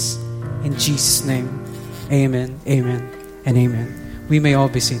In Jesus' name, amen, amen, and amen. We may all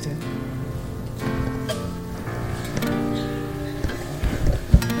be seated.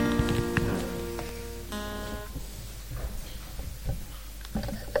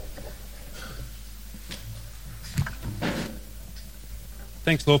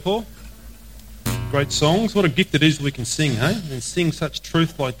 Thanks, Lord Paul. Great songs. What a gift it is that we can sing, hey? And sing such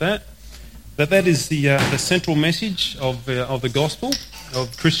truth like that. That is the central message of the gospel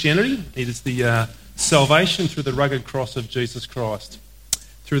of Christianity. It is the salvation through the rugged cross of Jesus Christ.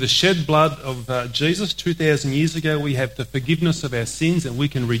 Through the shed blood of Jesus 2,000 years ago, we have the forgiveness of our sins, and we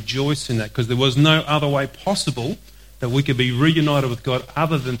can rejoice in that because there was no other way possible that we could be reunited with God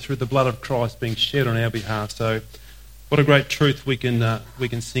other than through the blood of Christ being shed on our behalf. So what a great truth we can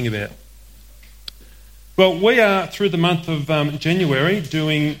sing about. Well, we are, through the month of January,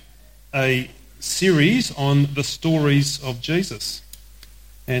 doing a series on the stories of Jesus.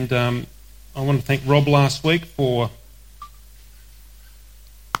 And I want to thank Rob last week for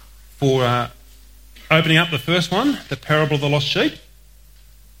opening up the first one, the parable of the lost sheep.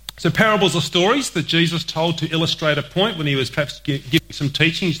 So parables are stories that Jesus told to illustrate a point when he was perhaps giving some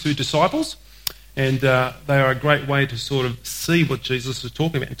teachings to disciples. And they are a great way to sort of see what Jesus is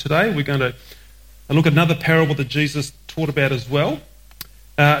talking about. And today we're going to look at another parable that Jesus taught about as well.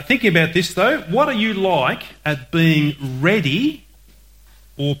 Thinking about this though, what are you like at being ready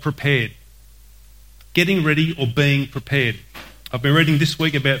or prepared? Getting ready or being prepared. I've been reading this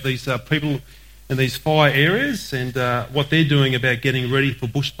week about these people in these fire areas and what they're doing about getting ready for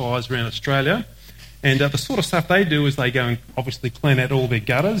bushfires around Australia. And the sort of stuff they do is they go and obviously clean out all their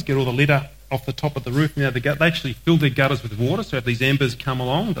gutters, get all the litter off the top of the roof. Now they actually fill their gutters with water, so if these embers come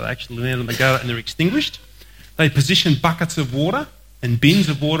along, they actually land on the gutter and they're extinguished. They position buckets of water and bins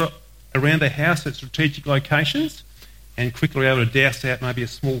of water around their house at strategic locations and quickly able to douse out maybe a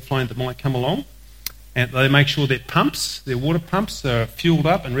small flame that might come along. And they make sure their water pumps are fueled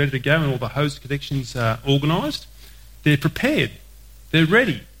up and ready to go and all the hose connections are organised. They're prepared. They're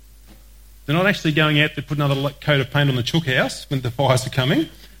ready. They're not actually going out to put another coat of paint on the chook house when the fires are coming.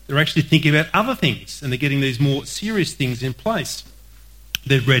 They're actually thinking about other things and they're getting these more serious things in place.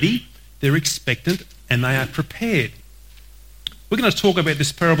 They're ready, they're expectant, and they are prepared. We're going to talk about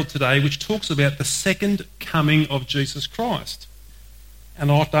this parable today, which talks about the second coming of Jesus Christ. And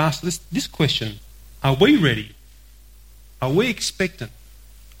I'd like to ask this question. Are we ready? Are we expectant?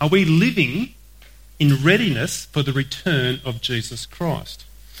 Are we living in readiness for the return of Jesus Christ?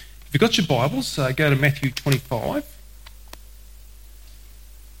 If you've got your Bibles, go to Matthew 25.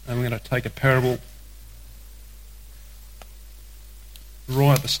 And we're going to take a parable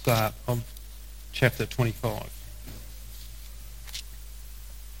right at the start of chapter 25.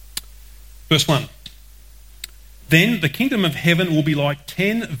 Verse 1. Then the kingdom of heaven will be like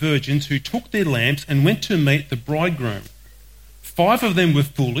 10 virgins who took their lamps and went to meet the bridegroom. 5 of them were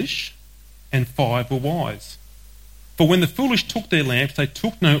foolish and 5 were wise. For when the foolish took their lamps, they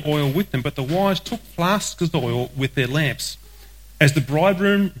took no oil with them, but the wise took flasks of oil with their lamps. As the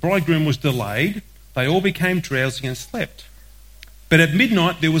bridegroom was delayed, they all became drowsy and slept. But at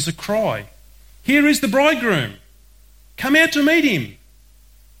midnight there was a cry, "Here is the bridegroom! Come out to meet him!"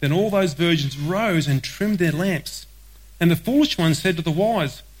 Then all those virgins rose and trimmed their lamps. And the foolish ones said to the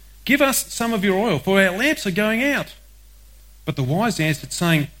wise, "Give us some of your oil, for our lamps are going out." But the wise answered,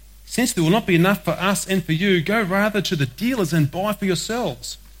 saying, "Since there will not be enough for us and for you, go rather to the dealers and buy for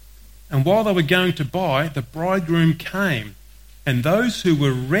yourselves." And while they were going to buy, the bridegroom came. And those who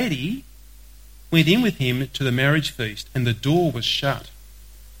were ready went in with him to the marriage feast, and the door was shut.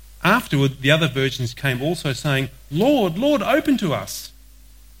 Afterward, the other virgins came also, saying, "Lord, Lord, open to us."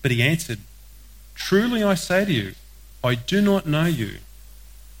 But he answered, "Truly I say to you, I do not know you.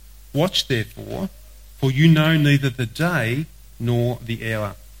 Watch therefore, for you know neither the day nor the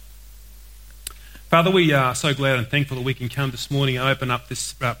hour." Father, we are so glad and thankful that we can come this morning and open up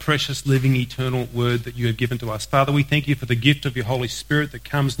this precious, living, eternal word that you have given to us. Father, we thank you for the gift of your Holy Spirit that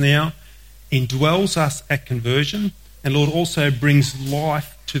comes now, indwells us at conversion, and Lord, also brings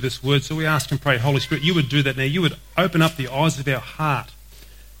life to this word. So we ask and pray, Holy Spirit, you would do that now. You would open up the eyes of our heart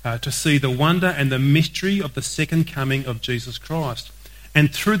to see the wonder and the mystery of the second coming of Jesus Christ.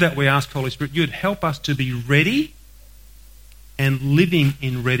 And through that we ask, Holy Spirit, you would help us to be ready and living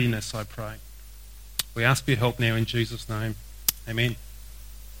in readiness, I pray. We ask for your help now in Jesus' name. Amen.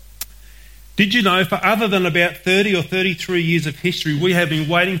 Did you know, for other than about 30 or 33 years of history, we have been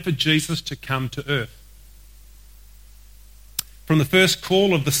waiting for Jesus to come to earth? From the first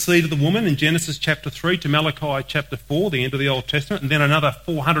call of the seed of the woman in Genesis chapter 3 to Malachi chapter 4, the end of the Old Testament, and then another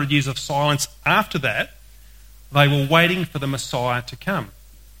 400 years of silence after that, they were waiting for the Messiah to come.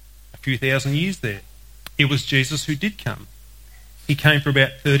 few thousand years there. It was Jesus who did come. He came for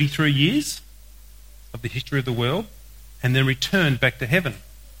about 33 years of the history of the world and then returned back to heaven.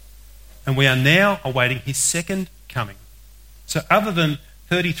 And we are now awaiting his second coming. So other than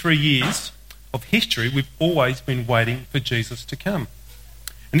 33 years of history, we've always been waiting for Jesus to come.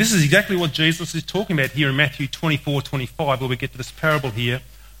 And this is exactly what Jesus is talking about here in Matthew 24:25, where we get to this parable here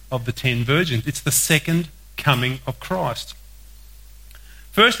of the 10 virgins. It's the second coming of Christ.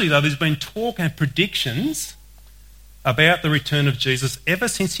 Firstly, though, there's been talk and predictions about the return of Jesus ever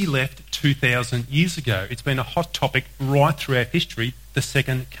since he left 2,000 years ago. It's been a hot topic right throughout history, the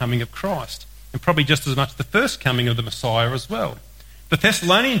second coming of Christ, and probably just as much the first coming of the Messiah as well. The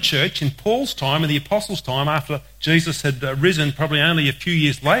Thessalonian church in Paul's time and the apostles' time, after Jesus had risen probably only a few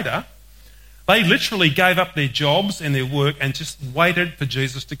years later, they literally gave up their jobs and their work and just waited for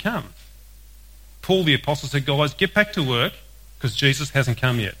Jesus to come. Paul the apostle said, guys, get back to work because Jesus hasn't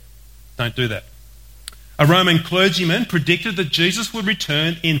come yet. Don't do that. A Roman clergyman predicted that Jesus would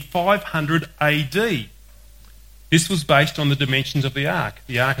return in 500 AD. This was based on the dimensions of the ark.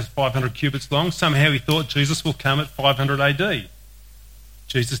 The ark is 500 cubits long. Somehow he thought Jesus will come at 500 AD.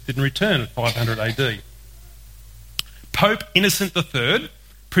 Jesus didn't return at 500 AD. Pope Innocent III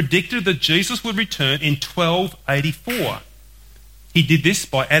predicted that Jesus would return in 1284. He did this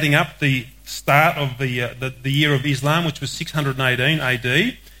by adding up the start of the year of Islam, which was 618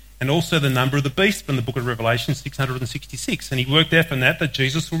 AD, and also the number of the beast from the book of Revelation, 666. And he worked out from that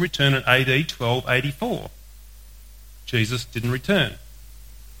Jesus will return in AD 1284. Jesus didn't return.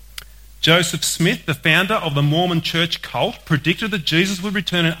 Joseph Smith, the founder of the Mormon church cult, predicted that Jesus would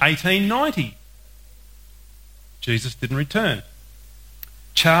return in 1890. Jesus didn't return.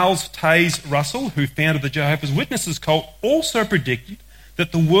 Charles Taze Russell, who founded the Jehovah's Witnesses cult, also predicted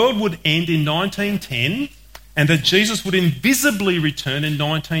that the world would end in 1910 and that Jesus would invisibly return in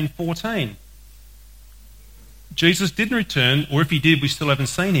 1914. Jesus didn't return, or if he did, we still haven't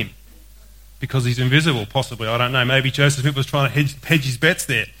seen him because he's invisible, possibly. I don't know. Maybe Joseph Smith was trying to hedge his bets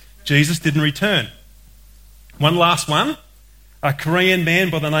there. Jesus didn't return. One last one. A Korean man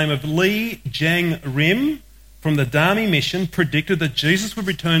by the name of Lee Jang-rim from the Dami mission predicted that Jesus would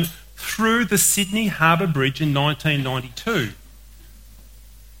return through the Sydney Harbour Bridge in 1992.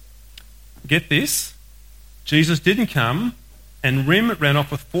 Get this. Jesus didn't come, and Rim ran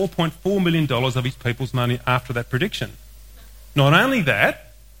off with $4.4 million of his people's money after that prediction. Not only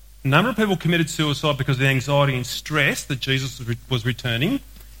that, a number of people committed suicide because of the anxiety and stress that Jesus was returning,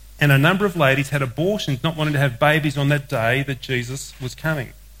 and a number of ladies had abortions not wanting to have babies on that day that Jesus was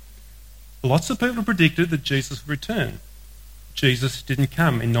coming. Lots of people predicted that Jesus would return. Jesus didn't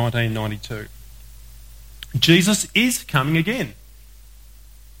come in 1992. Jesus is coming again.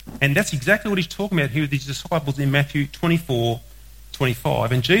 And that's exactly what he's talking about here with his disciples in Matthew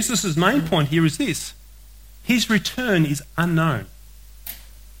 24:25. And Jesus' main point here is this. His return is unknown.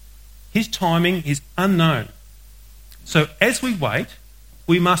 His timing is unknown. So as we wait,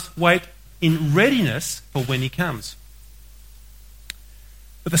 we must wait in readiness for when he comes.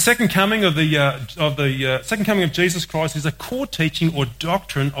 But the second coming of second coming of Jesus Christ is a core teaching or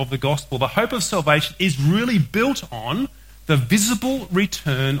doctrine of the gospel. The hope of salvation is really built on the visible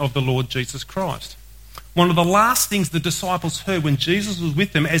return of the Lord Jesus Christ. One of the last things the disciples heard when Jesus was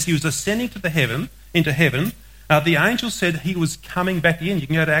with them as he was ascending into heaven, the angel said he was coming back again. You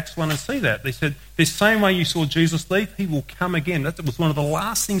can go to Acts 1 and see that. They said, the same way you saw Jesus leave, he will come again. That was one of the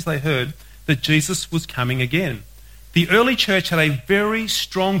last things they heard, that Jesus was coming again. The early church had a very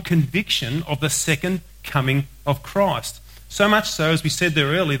strong conviction of the second coming of Christ. So much so, as we said there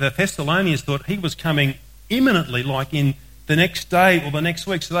earlier, the Thessalonians thought he was coming imminently, like in the next day or the next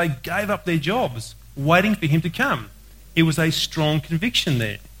week. So they gave up their jobs, waiting for him to come. It was a strong conviction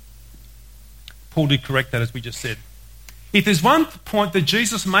there. Paul did correct that, as we just said. If there's one point that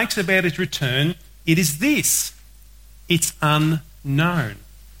Jesus makes about his return, it is this. It's unknown.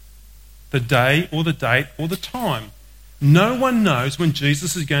 The day or the date or the time. No one knows when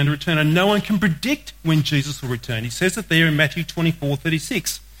Jesus is going to return, and no one can predict when Jesus will return. He says it there in Matthew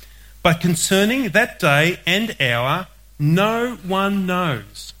 24:36. But concerning that day and hour, no one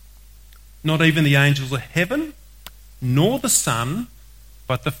knows. Not even the angels of heaven, nor the Son,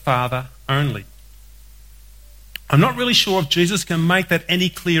 but the Father only. I'm not really sure if Jesus can make that any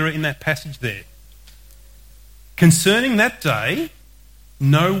clearer in that passage there. Concerning that day,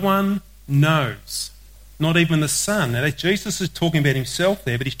 no one knows. Not even the Son. Now, Jesus is talking about himself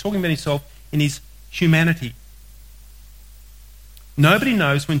there, but he's talking about himself in his humanity. Nobody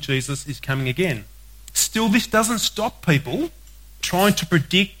knows when Jesus is coming again. Still, this doesn't stop people trying to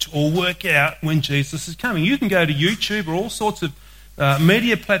predict or work out when Jesus is coming. You can go to YouTube or all sorts of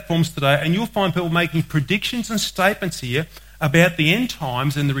media platforms today, and you'll find people making predictions and statements here about the end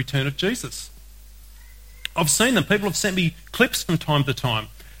times and the return of Jesus. I've seen them. People have sent me clips from time to time.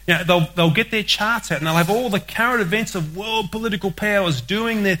 They'll get their charts out and they'll have all the current events of world political powers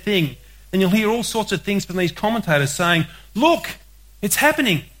doing their thing. And you'll hear all sorts of things from these commentators saying, look, it's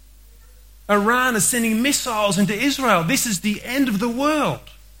happening. Iran is sending missiles into Israel. This is the end of the world.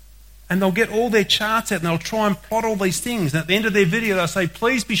 And they'll get all their charts out and they'll try and plot all these things. And at the end of their video, they'll say,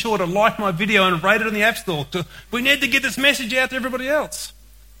 please be sure to like my video and rate it on the App Store. We need to get this message out to everybody else.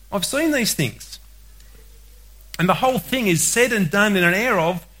 I've seen these things. And the whole thing is said and done in an air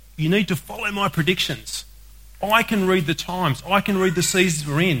of, you need to follow my predictions. I can read the times. I can read the seasons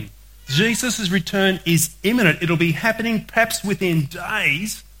we're in. Jesus' return is imminent. It'll be happening perhaps within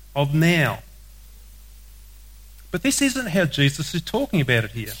days of now. But this isn't how Jesus is talking about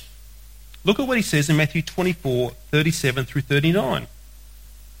it here. Look at what he says in Matthew 24, 37 through 39.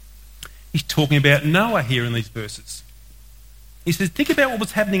 He's talking about Noah here in these verses. He says, think about what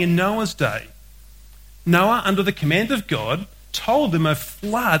was happening in Noah's day. Noah, under the command of God, told them a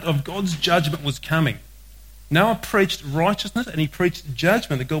flood of God's judgment was coming. Noah preached righteousness and he preached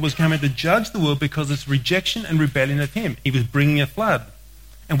judgment, that God was coming to judge the world because of its rejection and rebellion of him. He was bringing a flood.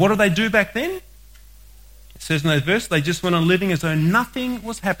 And what did they do back then? It says in those verses, they just went on living as though nothing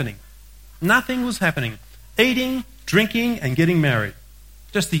was happening. Nothing was happening. Eating, drinking and getting married.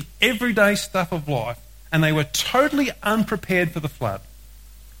 Just the everyday stuff of life. And they were totally unprepared for the flood.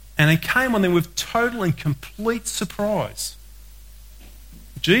 And it came on them with total and complete surprise.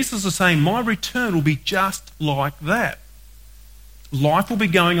 Jesus is saying, my return will be just like that. Life will be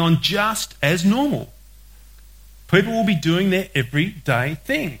going on just as normal. People will be doing their everyday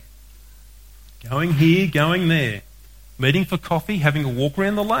thing. Going here, going there. Meeting for coffee, having a walk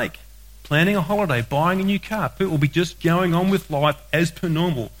around the lake. Planning a holiday, buying a new car. People will be just going on with life as per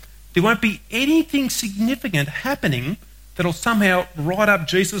normal. There won't be anything significant happening that'll somehow write up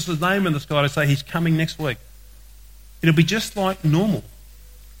Jesus' name in the sky to say he's coming next week. It'll be just like normal.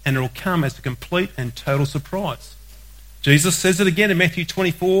 And it'll come as a complete and total surprise. Jesus says it again in Matthew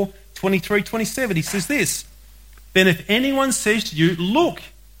 24, 23, 27. He says this, then if anyone says to you, look,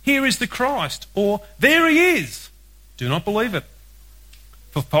 here is the Christ, or there he is, do not believe it.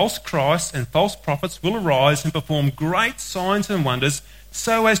 For false Christs and false prophets will arise and perform great signs and wonders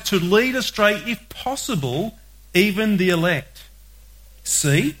so as to lead astray, if possible, even the elect.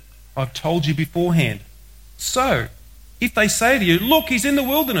 See, I've told you beforehand. So, if they say to you, look, he's in the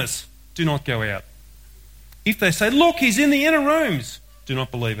wilderness, do not go out. If they say, look, he's in the inner rooms, do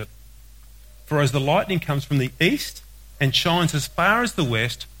not believe it. For as the lightning comes from the east and shines as far as the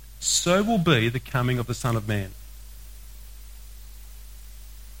west, so will be the coming of the Son of Man.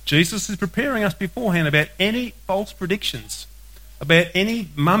 Jesus is preparing us beforehand about any false predictions, about any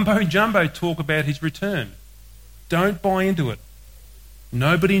mumbo-jumbo talk about his return. Don't buy into it.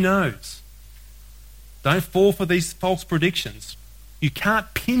 Nobody knows. Don't fall for these false predictions. You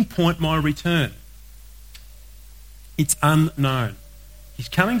can't pinpoint my return. It's unknown. He's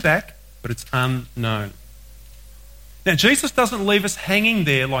coming back, but it's unknown. Now, Jesus doesn't leave us hanging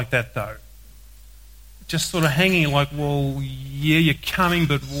there like that, though. Just sort of hanging like, well, yeah, you're coming,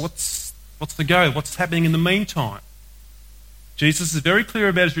 but what's the go? What's happening in the meantime? Jesus is very clear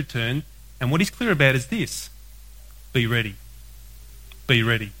about his return, and what he's clear about is this. Be ready. Be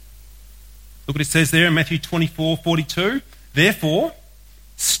ready. Look what it says there in Matthew 24, 42. Therefore,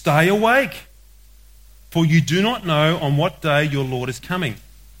 stay awake, for you do not know on what day your Lord is coming.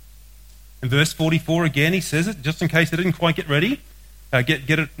 In verse 44 again, he says it, just in case they didn't quite get ready, get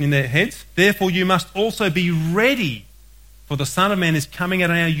it in their heads. Therefore, you must also be ready, for the Son of Man is coming at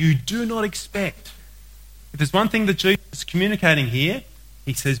an hour you do not expect. If there's one thing that Jesus is communicating here,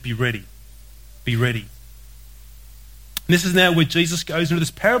 he says, be ready. Be ready. And this is now where Jesus goes into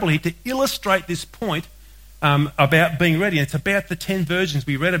this parable here to illustrate this point about being ready. And it's about the 10 virgins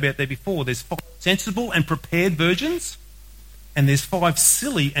we read about there before. There's 5 sensible and prepared virgins, and there's 5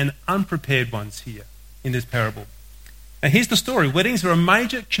 silly and unprepared ones here in this parable. Now here's the story. Weddings are a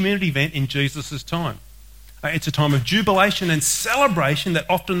major community event in Jesus' time. It's a time of jubilation and celebration that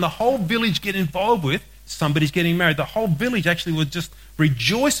often the whole village get involved with. Somebody's getting married. The whole village actually would just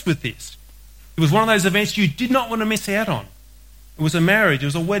rejoice with this. It was one of those events you did not want to miss out on. It was a marriage, it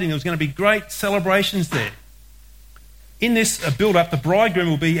was a wedding, there was going to be great celebrations there. In this build-up, the bridegroom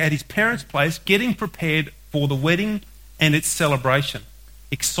will be at his parents' place getting prepared for the wedding and its celebration.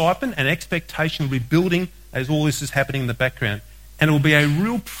 Excitement and expectation will be building as all this is happening in the background. And it will be a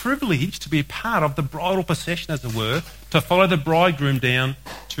real privilege to be a part of the bridal procession, as it were, to follow the bridegroom down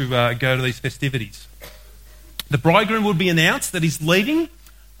to go to these festivities. The bridegroom would be announced that he's leaving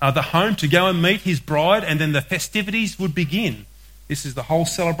the home to go and meet his bride, and then the festivities would begin. This is the whole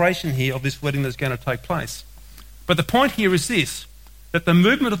celebration here of this wedding that's going to take place. But the point here is this, that the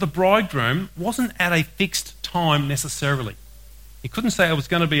movement of the bridegroom wasn't at a fixed time necessarily. He couldn't say it was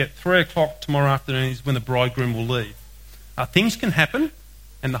going to be at 3 o'clock tomorrow afternoon is when the bridegroom will leave. Things can happen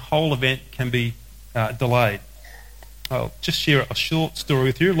and the whole event can be delayed. I'll just share a short story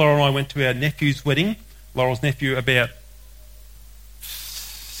with you. Laura and I went to our nephew's wedding. Laurel's nephew about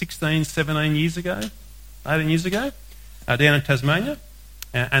 16, 17 years ago, 18 years ago, down in Tasmania.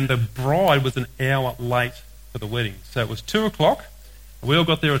 And the bride was an hour late for the wedding. So it was 2 o'clock. We all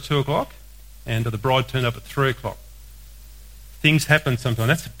got there at 2 o'clock and the bride turned up at 3 o'clock. Things happen sometimes.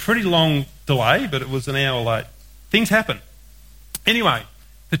 That's a pretty long delay, but it was an hour late. Things happen. Anyway,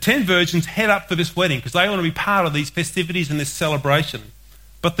 the 10 virgins head up for this wedding because they want to be part of these festivities and this celebration.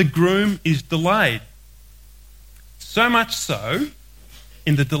 But the groom is delayed. So much so,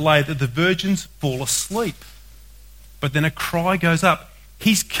 in the delay, that the virgins fall asleep. But then a cry goes up.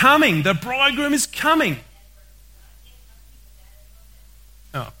 He's coming! The bridegroom is coming!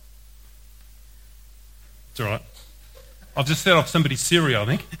 Oh. It's all right. I've just set off somebody's cereal, I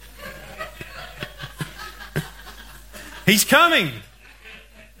think. He's coming!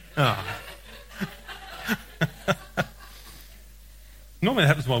 Oh. Normally that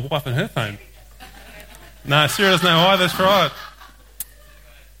happens to my wife and her phone. No, Sarah doesn't know either, that's right.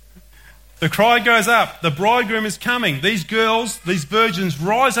 The cry goes up. The bridegroom is coming. These girls, these virgins,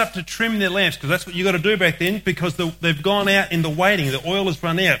 rise up to trim their lamps because that's what you got to do back then because they've gone out in the waiting. The oil has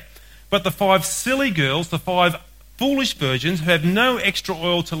run out. But the 5 silly girls, the 5 foolish virgins who have no extra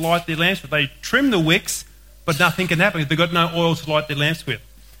oil to light their lamps with, they trim the wicks, but nothing can happen because they've got no oil to light their lamps with.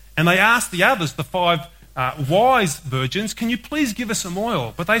 And they ask the others, the 5 wise virgins, can you please give us some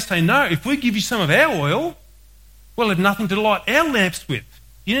oil? But they say, no, if we give you some of our oil, we'll have nothing to light our lamps with.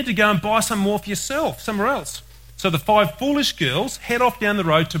 You need to go and buy some more for yourself, somewhere else. So the 5 foolish girls head off down the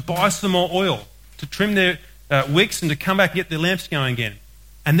road to buy some more oil, to trim their wicks and to come back and get their lamps going again.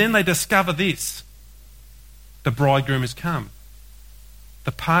 And then they discover this. The bridegroom has come.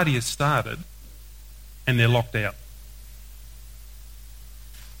 The party has started and they're locked out.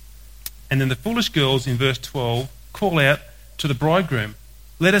 And then the foolish girls in verse 12 call out to the bridegroom,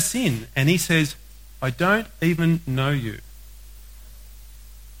 let us in. And he says, I don't even know you.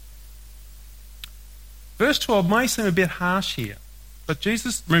 Verse 12 may seem a bit harsh here, but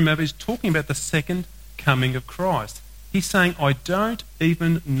Jesus, remember, is talking about the second coming of Christ. He's saying, I don't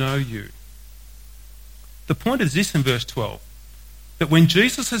even know you. The point is this in verse 12, that when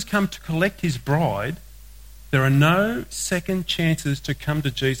Jesus has come to collect his bride, there are no second chances to come to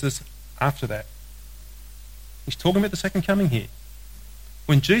Jesus after that. He's talking about the second coming here.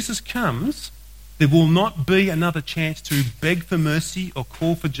 When Jesus comes, there will not be another chance to beg for mercy or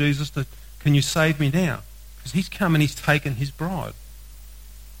call for Jesus to, can you save me now? Because he's come and he's taken his bride.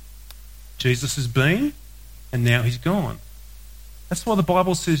 Jesus has been and now he's gone. That's why the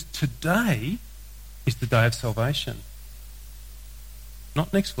Bible says today is the day of salvation.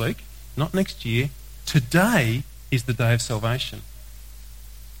 Not next week, not next year. Today is the day of salvation.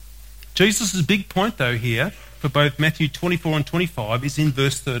 Jesus' big point though here for both Matthew 24 and 25 is in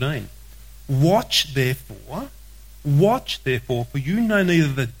verse 13. Watch therefore, for you know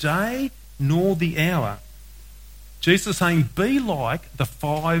neither the day nor the hour. Jesus is saying, be like the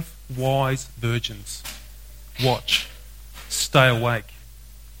 5 wise virgins. Watch, stay awake,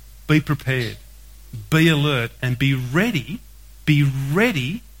 be prepared, be alert, and be ready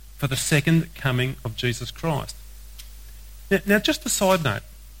for the second coming of Jesus Christ. Now just a side note.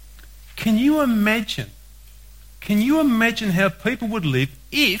 Can you imagine how people would live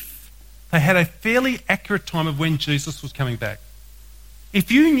if they had a fairly accurate time of when Jesus was coming back?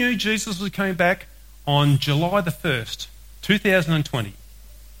 If you knew Jesus was coming back on July the 1st, 2020,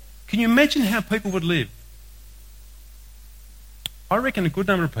 can you imagine how people would live? I reckon a good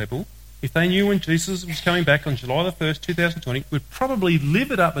number of people, if they knew when Jesus was coming back on July the 1st, 2020, would probably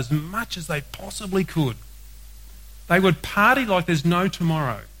live it up as much as they possibly could. They would party like there's no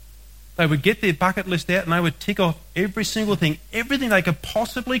tomorrow. They would get their bucket list out and they would tick off every single thing, everything they could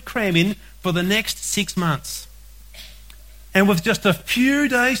possibly cram in for the next 6 months. And with just a few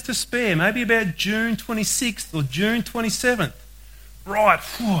days to spare, maybe about June 26th or June 27th, right,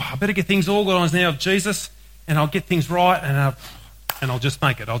 I better get things organised now of Jesus and I'll get things right and I'll just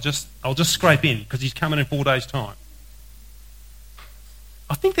make it. I'll just scrape in because he's coming in 4 days' time.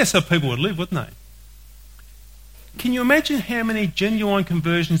 I think that's how people would live, wouldn't they? Can you imagine how many genuine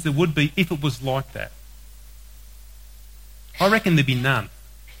conversions there would be if it was like that? I reckon there'd be none.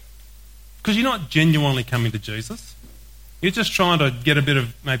 Because you're not genuinely coming to Jesus. You're just trying to get a bit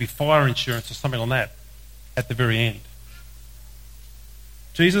of maybe fire insurance or something like that at the very end.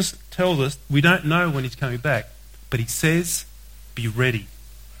 Jesus tells us we don't know when he's coming back, but he says, be ready.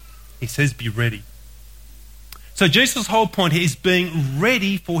 He says, be ready. So Jesus' whole point here is being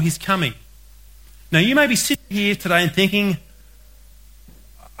ready for his coming. Now, you may be sitting here today and thinking,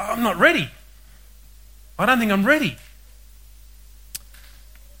 I'm not ready. I don't think I'm ready.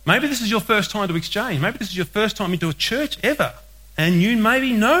 Maybe this is your first time to exchange. Maybe this is your first time into a church ever. And you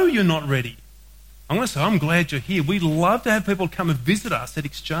maybe know you're not ready. I'm going to say, I'm glad you're here. We love to have people come and visit us at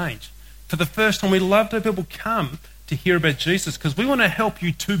Exchange. For the first time, we love to have people come to hear about Jesus because we want to help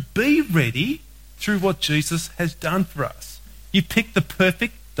you to be ready through what Jesus has done for us. You picked the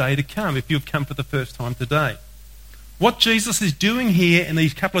perfect day to come if you've come for the first time today. What Jesus is doing here in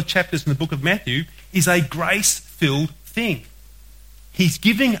these couple of chapters in the book of Matthew is a grace-filled thing. He's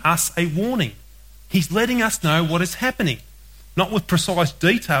giving us a warning. He's letting us know what is happening. Not with precise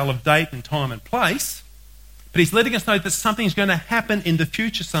detail of date and time and place, but he's letting us know that something's going to happen in the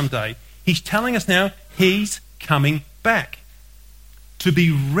future someday. He's telling us now he's coming back. To be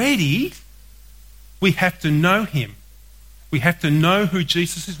ready, we have to know him. We have to know who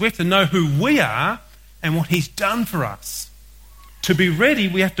Jesus is. We have to know who we are and what he's done for us. To be ready,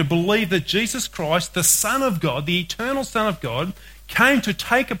 we have to believe that Jesus Christ, the Son of God, the eternal Son of God, came to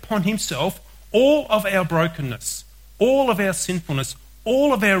take upon himself all of our brokenness, all of our sinfulness,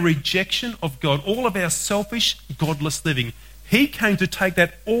 all of our rejection of God, all of our selfish, godless living. He came to take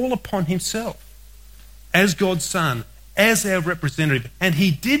that all upon himself as God's Son, as our representative, and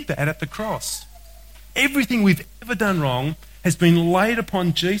he did that at the cross. Everything we've ever done wrong has been laid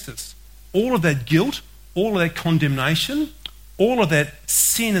upon Jesus. All of that guilt, all of that condemnation, all of that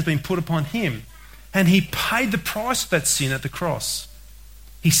sin has been put upon him. And he paid the price of that sin at the cross.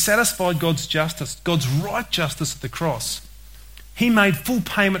 He satisfied God's justice, God's right justice at the cross. He made full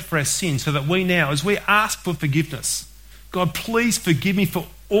payment for our sins so that we now, as we ask for forgiveness, God, please forgive me for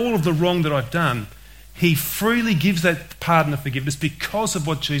all of the wrong that I've done. He freely gives that pardon and forgiveness because of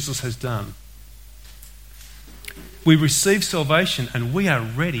what Jesus has done. We receive salvation and we are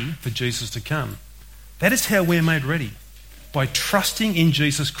ready for Jesus to come. That is how we're made ready. By trusting in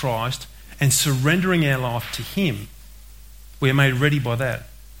Jesus Christ and surrendering our life to him. We're made ready by that.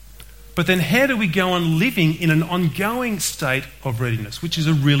 But then how do we go on living in an ongoing state of readiness, which is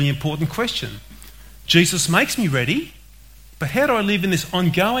a really important question. Jesus makes me ready, but how do I live in this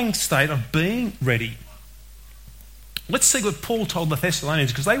ongoing state of being ready? Let's see what Paul told the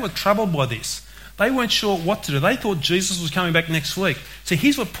Thessalonians, because they were troubled by this. They weren't sure what to do. They thought Jesus was coming back next week. So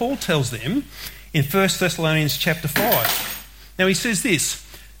here's what Paul tells them in 1 Thessalonians chapter 5. Now he says this,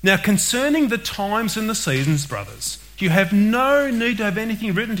 now concerning the times and the seasons, brothers, you have no need to have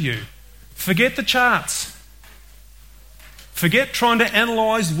anything written to you. Forget the charts. Forget trying to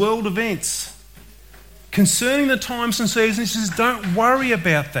analyse world events. Concerning the times and seasons, he says, don't worry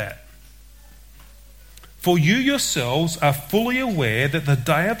about that. For you yourselves are fully aware that the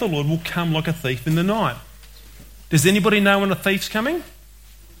day of the Lord will come like a thief in the night. Does anybody know when a thief's coming?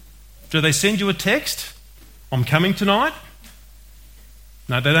 Do they send you a text? I'm coming tonight?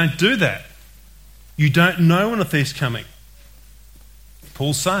 No, they don't do that. You don't know when a thief's coming.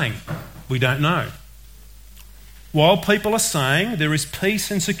 Paul's saying, we don't know. While people are saying there is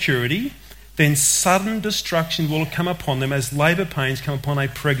peace and security, then sudden destruction will come upon them as labour pains come upon a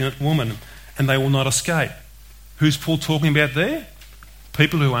pregnant woman, and they will not escape. Who's Paul talking about there?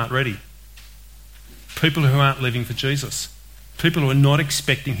 People who aren't ready. People who aren't living for Jesus. People who are not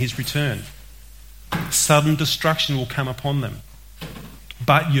expecting his return. Sudden destruction will come upon them.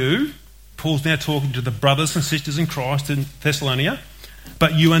 But you, Paul's now talking to the brothers and sisters in Christ in Thessalonica,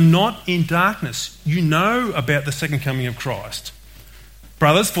 but you are not in darkness. You know about the second coming of Christ.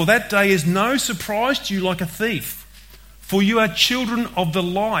 Brothers, for that day is no surprise to you like a thief. For you are children of the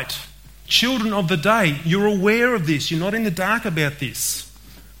light, children of the day. You're aware of this. You're not in the dark about this.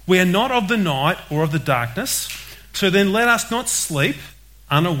 We are not of the night or of the darkness. So then let us not sleep,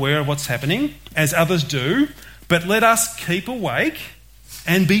 unaware of what's happening, as others do, but let us keep awake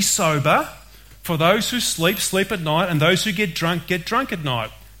and be sober. For those who sleep, sleep at night, and those who get drunk at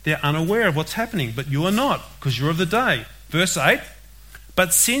night. They're unaware of what's happening, but you are not, because you're of the day. Verse 8,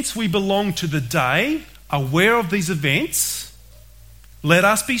 but since we belong to the day, aware of these events, let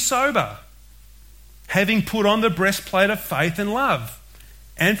us be sober, having put on the breastplate of faith and love,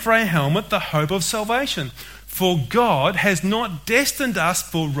 and for a helmet the hope of salvation. For God has not destined us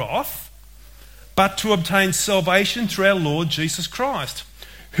for wrath, but to obtain salvation through our Lord Jesus Christ,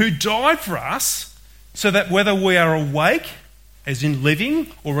 who died for us, so that whether we are awake, as in living,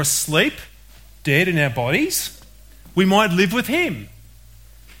 or asleep, dead in our bodies, we might live with him.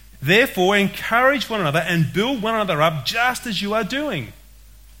 Therefore, encourage one another and build one another up just as you are doing.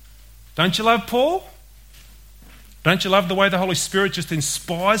 Don't you love Paul? Don't you love the way the Holy Spirit just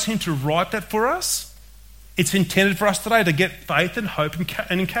inspires him to write that for us? It's intended for us today to get faith and hope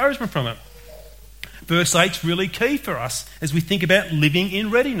and encouragement from it. Verse 8 is really key for us as we think about living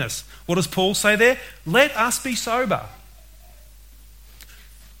in readiness. What does Paul say there? Let us be sober.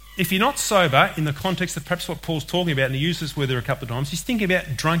 If you're not sober in the context of perhaps what Paul's talking about, and he uses this word there a couple of times, he's thinking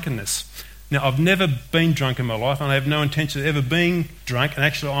about drunkenness. Now, I've never been drunk in my life, and I have no intention of ever being drunk, and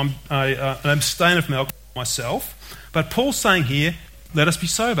actually I'm an abstainer from alcohol myself. But Paul's saying here, let us be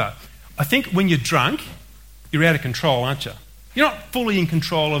sober. I think when you're drunk, you're out of control, aren't you? You're not fully in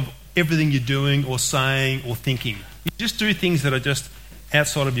control of everything you're doing or saying or thinking. You just do things that are just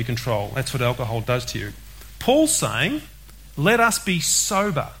outside of your control. That's what alcohol does to you. Paul's saying, let us be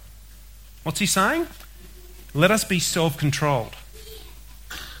sober. What's he saying? Let us be self-controlled.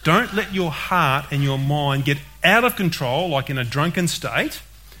 Don't let your heart and your mind get out of control like in a drunken state,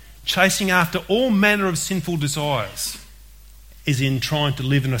 chasing after all manner of sinful desires, as in trying to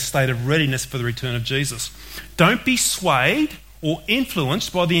live in a state of readiness for the return of Jesus. Don't be swayed or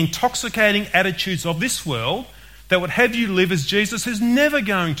influenced by the intoxicating attitudes of this world that would have you live as Jesus is never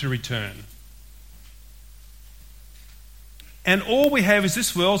going to return. And all we have is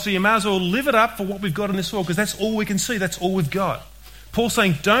this world, so you may as well live it up for what we've got in this world, because that's all we can see, that's all we've got. Paul's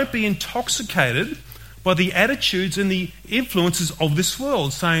saying, don't be intoxicated by the attitudes and the influences of this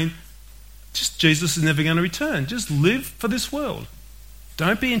world, saying, just Jesus is never going to return. Just live for this world.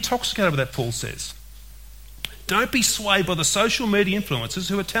 Don't be intoxicated by that, Paul says. Don't be swayed by the social media influencers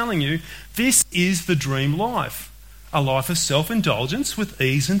who are telling you this is the dream life, a life of self-indulgence with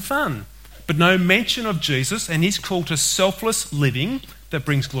ease and fun, but no mention of Jesus and his call to selfless living that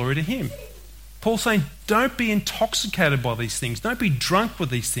brings glory to him. Paul's saying, don't be intoxicated by these things. Don't be drunk with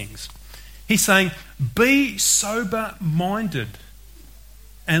these things. He's saying, be sober-minded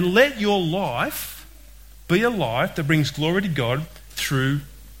and let your life be a life that brings glory to God through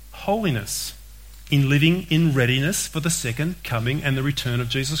holiness, in living in readiness for the second coming and the return of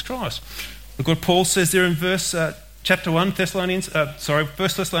Jesus Christ. Look what Paul says there in chapter 1, 1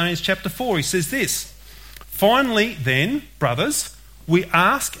 Thessalonians chapter 4. He says this, finally then, brothers, we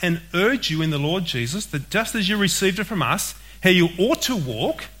ask and urge you in the Lord Jesus that just as you received it from us, how you ought to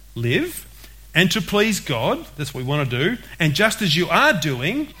walk, live, and to please God, that's what we want to do, and just as you are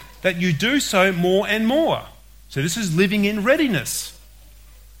doing, that you do so more and more. So this is living in readiness,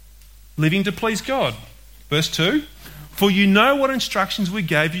 living to please God. Verse 2, for you know what instructions we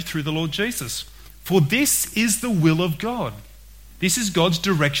gave you through the Lord Jesus. For this is the will of God. This is God's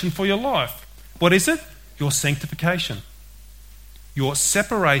direction for your life. What is it? Your sanctification. Your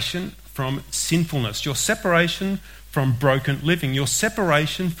separation from sinfulness. Your separation from broken living. Your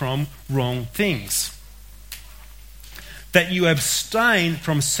separation from wrong things. That you abstain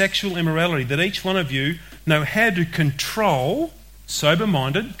from sexual immorality. That each one of you know how to control,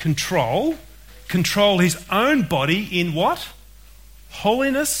 sober-minded, control his own body in what?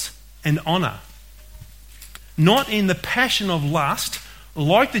 Holiness and honour. Not in the passion of lust,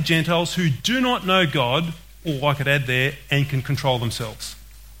 like the Gentiles who do not know God, or I could add there, and can control themselves.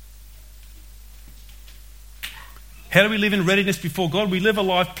 How do we live in readiness before God? We live a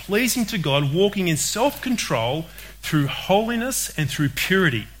life pleasing to God, walking in self-control through holiness and through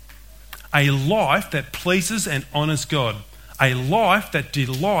purity. A life that pleases and honours God. A life that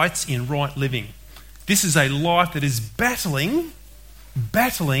delights in right living. This is a life that is battling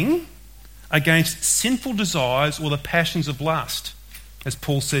against sinful desires or the passions of lust, as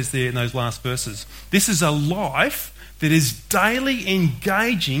Paul says there in those last verses. This is a life that is daily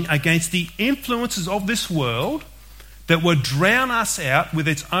engaging against the influences of this world that would drown us out with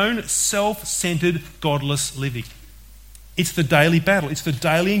its own self-centred, godless living. It's the daily battle. It's the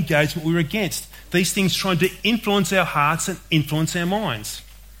daily engagement we're against. These things trying to influence our hearts and influence our minds.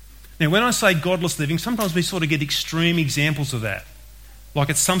 Now, when I say godless living, sometimes we sort of get extreme examples of that. Like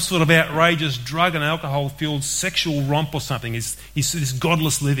it's some sort of outrageous drug and alcohol-fueled sexual romp or something, is this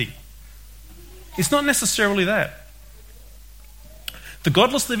godless living. It's not necessarily that. The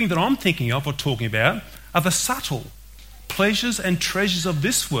godless living that I'm thinking of or talking about are the subtle pleasures and treasures of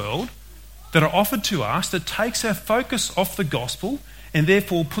this world that are offered to us that takes our focus off the gospel and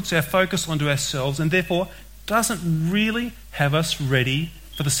therefore puts our focus onto ourselves and therefore doesn't really have us ready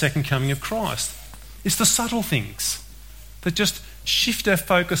for the second coming of Christ. It's the subtle things that just shift our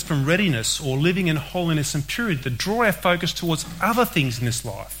focus from readiness or living in holiness and purity, that draw our focus towards other things in this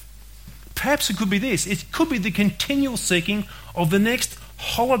life. Perhaps it could be this. It could be the continual seeking of the next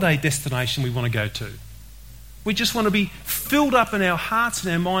holiday destination we want to go to. We just want to be filled up in our hearts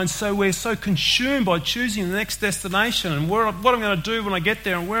and our minds, so we're so consumed by choosing the next destination and what I'm going to do when I get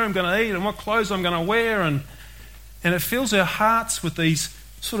there and where I'm going to eat and what clothes I'm going to wear. And it fills our hearts with these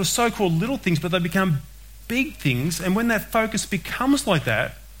sort of so-called little things, but they become big things. And when that focus becomes like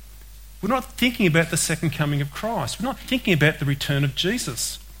that, we're not thinking about the second coming of Christ. We're not thinking about the return of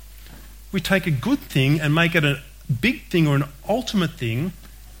Jesus. We take a good thing and make it a big thing or an ultimate thing,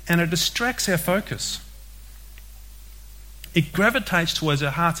 and it distracts our focus. It gravitates towards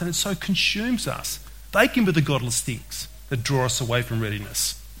our hearts and it so consumes us. They can be the godless things that draw us away from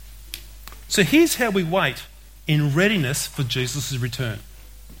readiness. So here's how we wait in readiness for Jesus' return.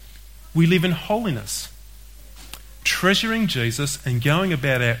 We live in holiness, treasuring Jesus and going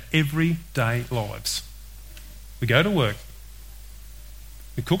about our everyday lives. We go to work,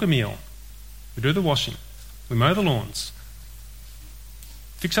 we cook a meal, we do the washing, we mow the lawns,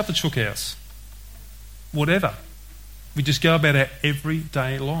 fix up the chook house, whatever. We just go about our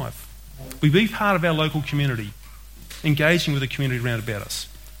everyday life. We be part of our local community, engaging with the community around about us.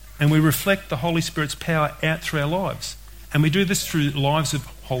 And we reflect the Holy Spirit's power out through our lives. And we do this through lives of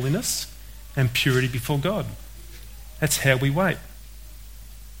holiness and purity before God. That's how we wait.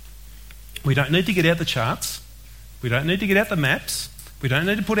 We don't need to get out the charts. We don't need to get out the maps. We don't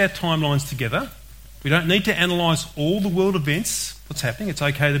need to put our timelines together. We don't need to analyse all the world events, what's happening. It's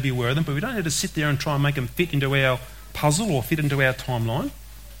okay to be aware of them, but we don't need to sit there and try and make them fit into our puzzle or fit into our timeline.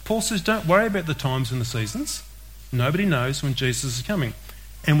 Paul says, don't worry about the times and the seasons. Nobody knows when Jesus is coming.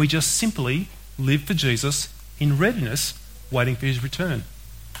 And we just simply live for Jesus in readiness, waiting for his return.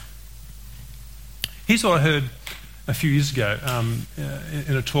 Here's what I heard a few years ago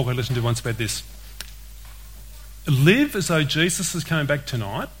in a talk I listened to once about this. Live as though Jesus is coming back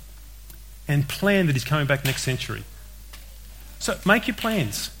tonight and plan that he's coming back next century. So make your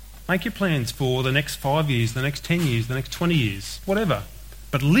plans. Make your plans for the next 5 years, the next 10 years, the next 20 years, whatever.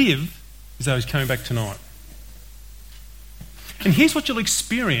 But live as though he's coming back tonight. And here's what you'll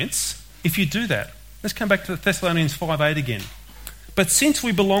experience if you do that. Let's come back to Thessalonians 5:8 again. But since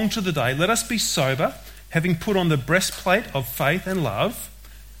we belong to the day, let us be sober, having put on the breastplate of faith and love,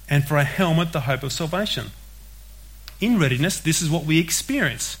 and for a helmet the hope of salvation. In readiness, this is what we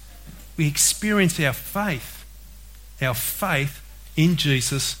experience. We experience our faith in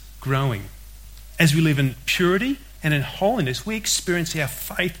Jesus growing. As we live in purity and in holiness, we experience our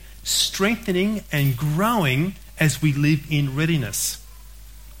faith strengthening and growing as we live in readiness.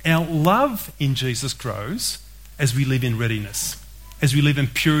 Our love in Jesus grows as we live in readiness, as we live in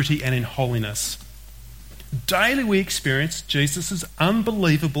purity and in holiness. Daily we experience Jesus'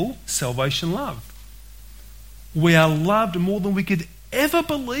 unbelievable salvation love. We are loved more than we could ever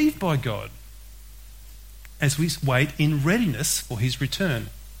believe by God as we wait in readiness for his return.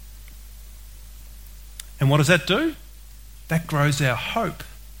 And what does that do? That grows our hope.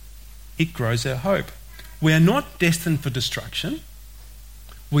 It grows our hope. We are not destined for destruction.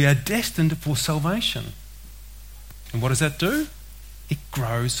 We are destined for salvation. And what does that do? It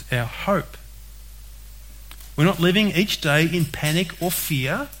grows our hope. We're not living each day in panic or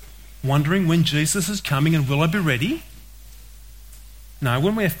fear, wondering when Jesus is coming and will I be ready? No,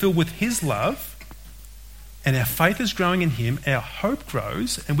 when we are filled with his love and our faith is growing in him, our hope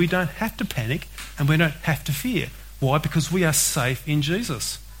grows and we don't have to panic and we don't have to fear. Why? Because we are safe in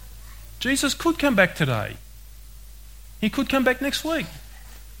Jesus. Jesus could come back today. He could come back next week.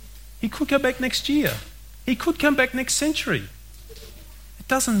 He could come back next year. He could come back next century. It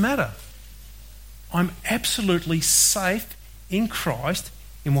doesn't matter. I'm absolutely safe in Christ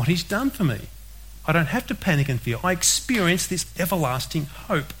in what he's done for me. I don't have to panic and fear. I experience this everlasting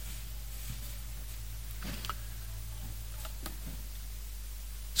hope.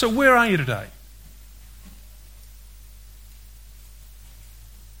 So where are you today?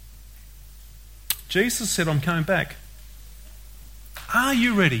 Jesus said, I'm coming back. Are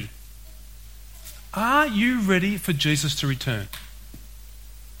you ready? Are you ready for Jesus to return?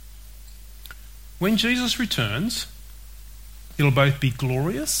 When Jesus returns, it'll both be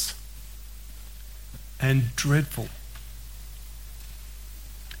glorious and dreadful.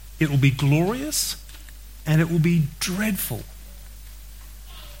 It will be glorious and it will be dreadful.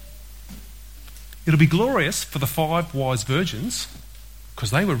 It'll be glorious for the 5 wise virgins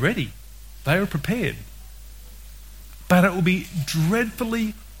because they were ready. They were prepared. But it will be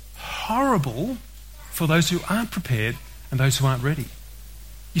dreadfully horrible for those who aren't prepared and those who aren't ready.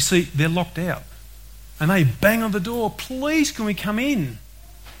 You see, they're locked out. And they bang on the door, please can we come in?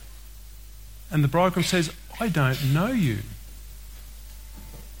 And the bridegroom says, I don't know you.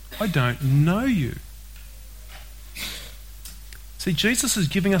 I don't know you. See, Jesus is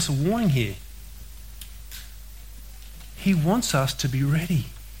giving us a warning here. He wants us to be ready.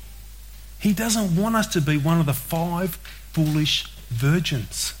 He doesn't want us to be one of the 5 foolish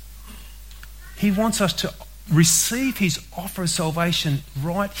virgins. He wants us to receive his offer of salvation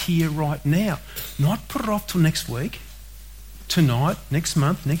right here, right now. Not put it off till next week, tonight, next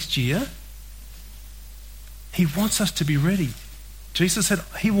month, next year. He wants us to be ready. Jesus said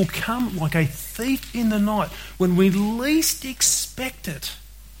he will come like a thief in the night. When we least expect it,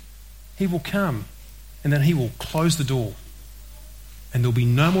 he will come, and then he will close the door. And there'll be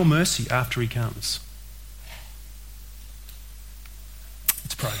no more mercy after he comes.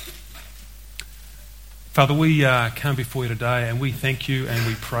 Let's pray. Father, we come before you today, and we thank you and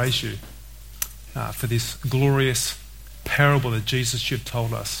we praise you for this glorious parable that Jesus, you've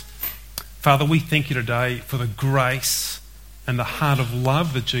told us. Father, we thank you today for the grace and the heart of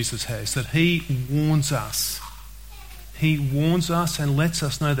love that Jesus has, that he warns us. He warns us and lets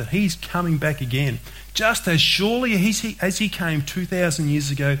us know that he's coming back again. Just as surely as he came 2,000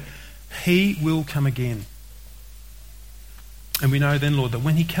 years ago, he will come again. And we know then, Lord, that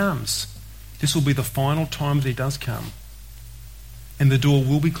when he comes, this will be the final time that he does come. And the door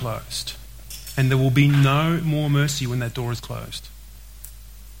will be closed. And there will be no more mercy when that door is closed.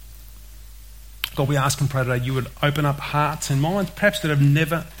 God, we ask and pray today you would open up hearts and minds, perhaps that have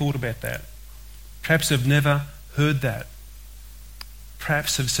never thought about that. Perhaps have never heard that.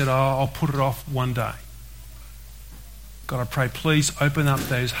 Perhaps have said, I'll put it off one day. God, I pray, please open up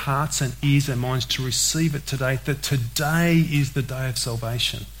those hearts and ears and minds to receive it today, that today is the day of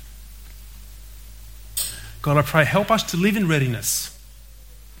salvation. God, I pray, help us to live in readiness.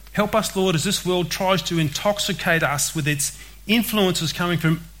 Help us, Lord, as this world tries to intoxicate us with its influences coming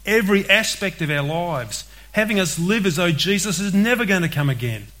from every aspect of our lives, having us live as though Jesus is never going to come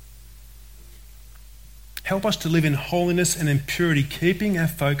again. Help us to live in holiness and in purity, keeping our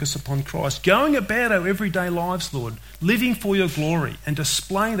focus upon Christ, going about our everyday lives, Lord, living for your glory and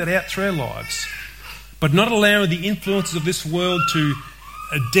displaying that out through our lives, but not allowing the influences of this world to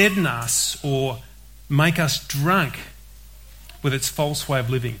deaden us or make us drunk with its false way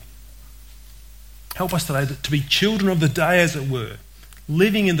of living. Help us today to be children of the day, as it were,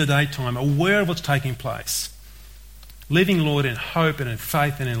 living in the daytime, aware of what's taking place, living, Lord, in hope and in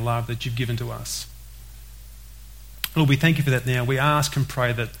faith and in love that you've given to us. Lord, we thank you for that now. We ask and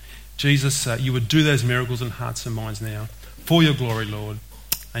pray that, Jesus, you would do those miracles in hearts and minds now. For your glory, Lord.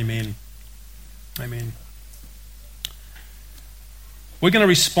 Amen. Amen. We're going to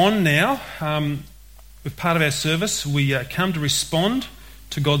respond now. With part of our service, we come to respond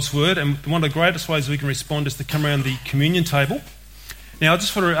to God's word, and one of the greatest ways we can respond is to come around the communion table. Now, I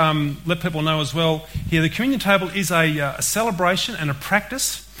just want to let people know as well here, the communion table is a celebration and a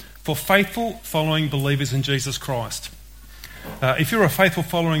practice for faithful following believers in Jesus Christ. If you're a faithful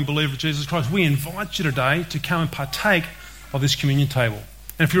following believer of Jesus Christ, we invite you today to come and partake of this communion table.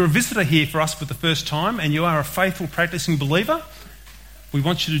 And if you're a visitor here for us for the first time and you are a faithful practicing believer, we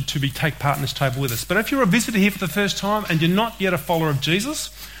want you to take part in this table with us. But if you're a visitor here for the first time and you're not yet a follower of Jesus,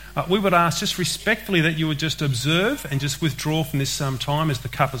 we would ask just respectfully that you would just observe and just withdraw from this time as the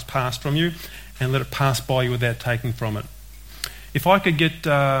cup has passed from you, and let it pass by you without taking from it. If I could get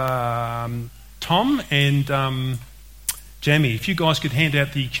Tom and Jamie, if you guys could hand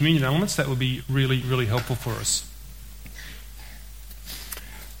out the communion elements, that would be really, really helpful for us.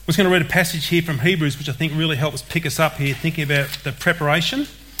 I was going to read a passage here from Hebrews, which I think really helps pick us up here, thinking about the preparation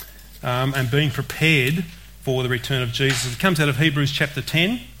and being prepared for the return of Jesus. It comes out of Hebrews chapter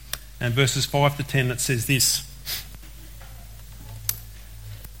 10 and verses 5 to 10. It says this: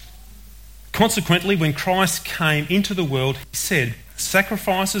 Consequently, when Christ came into the world, he said,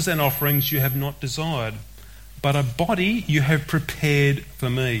 "Sacrifices and offerings you have not desired, but a body you have prepared for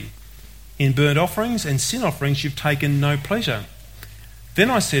me. In burnt offerings and sin offerings you've taken no pleasure." Then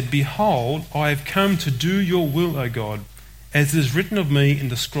I said, "Behold, I have come to do your will, O God, as it is written of me in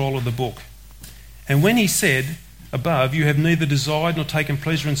the scroll of the book." And when he said above, "You have neither desired nor taken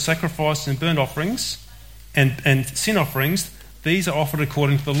pleasure in sacrifices and burnt offerings and sin offerings, these are offered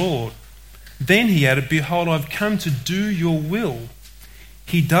according to the law." Then he added, "Behold, I have come to do your will."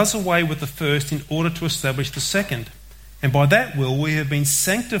 He does away with the first in order to establish the second. And by that will we have been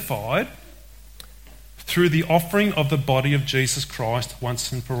sanctified through the offering of the body of Jesus Christ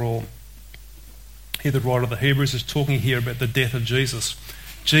once and for all. Here the writer of the Hebrews is talking here about the death of Jesus.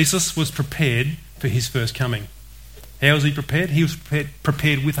 Jesus was prepared for his first coming. How was he prepared? He was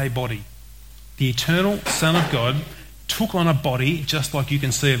prepared with a body. The eternal Son of God took on a body just like you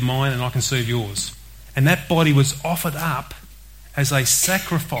can see of mine and I can see of yours. And that body was offered up as a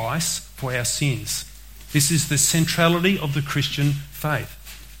sacrifice for our sins. This is the centrality of the Christian faith.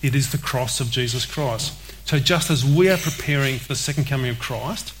 It is the cross of Jesus Christ. So just as we are preparing for the second coming of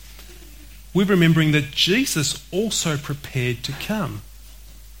Christ, we're remembering that Jesus also prepared to come.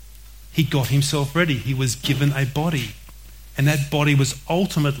 He got himself ready. He was given a body. And that body was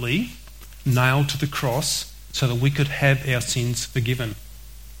ultimately nailed to the cross so that we could have our sins forgiven.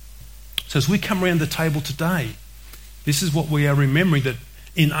 So as we come around the table today, this is what we are remembering that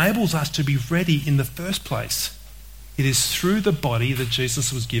enables us to be ready in the first place. It is through the body that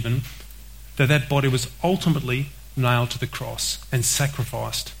Jesus was given that body was ultimately nailed to the cross and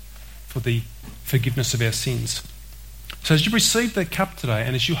sacrificed for the forgiveness of our sins. So as you receive that cup today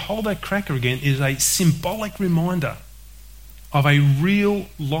and as you hold that cracker again, it is a symbolic reminder of a real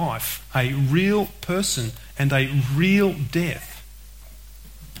life, a real person, and a real death.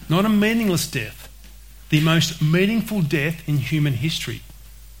 Not a meaningless death, the most meaningful death in human history.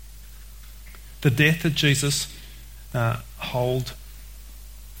 The death that Jesus held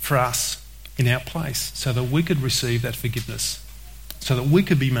for us in our place so that we could receive that forgiveness, so that we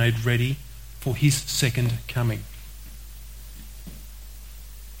could be made ready for his second coming.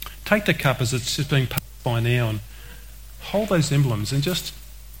 Take the cup as it's just being passed by now and hold those emblems and just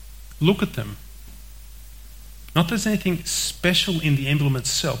look at them. Not that there's anything special in the emblem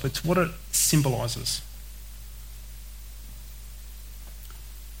itself, it's what it symbolises.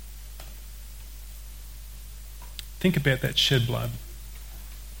 Think about that shed blood.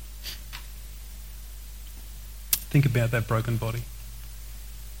 Think about that broken body.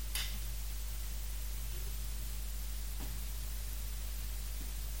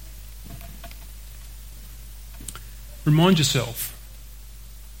 Remind yourself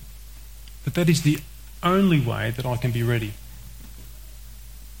that that is the only way that I can be ready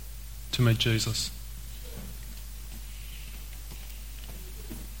to meet Jesus.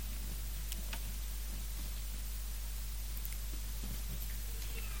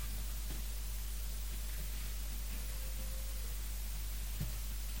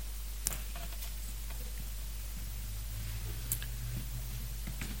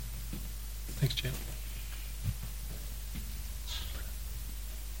 Thanks, Jen.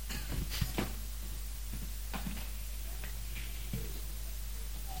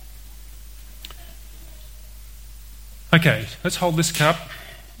 Okay, let's hold this cup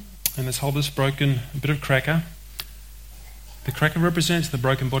and let's hold this broken bit of cracker. The cracker represents the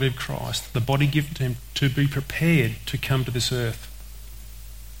broken body of Christ, the body given to him to be prepared to come to this earth.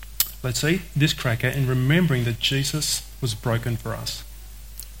 Let's eat this cracker in remembering that Jesus was broken for us.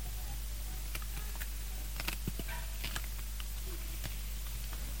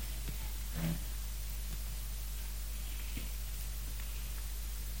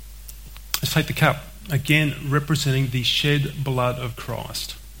 Let's take the cup, again representing the shed blood of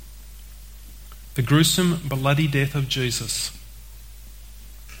Christ. The gruesome, bloody death of Jesus,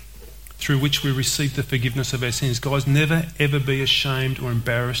 through which we receive the forgiveness of our sins. Guys, never ever be ashamed or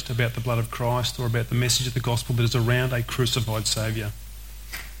embarrassed about the blood of Christ or about the message of the gospel that is around a crucified Saviour.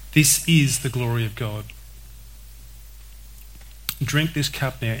 This is the glory of God. Drink this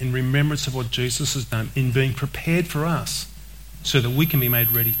cup now in remembrance of what Jesus has done in being prepared for us so that we can be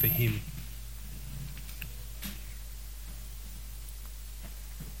made ready for him.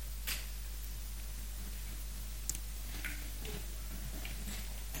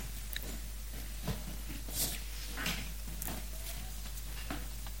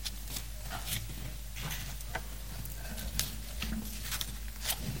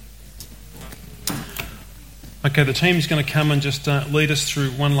 Okay, the team is going to come and just lead us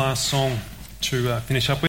through one last song to finish up with.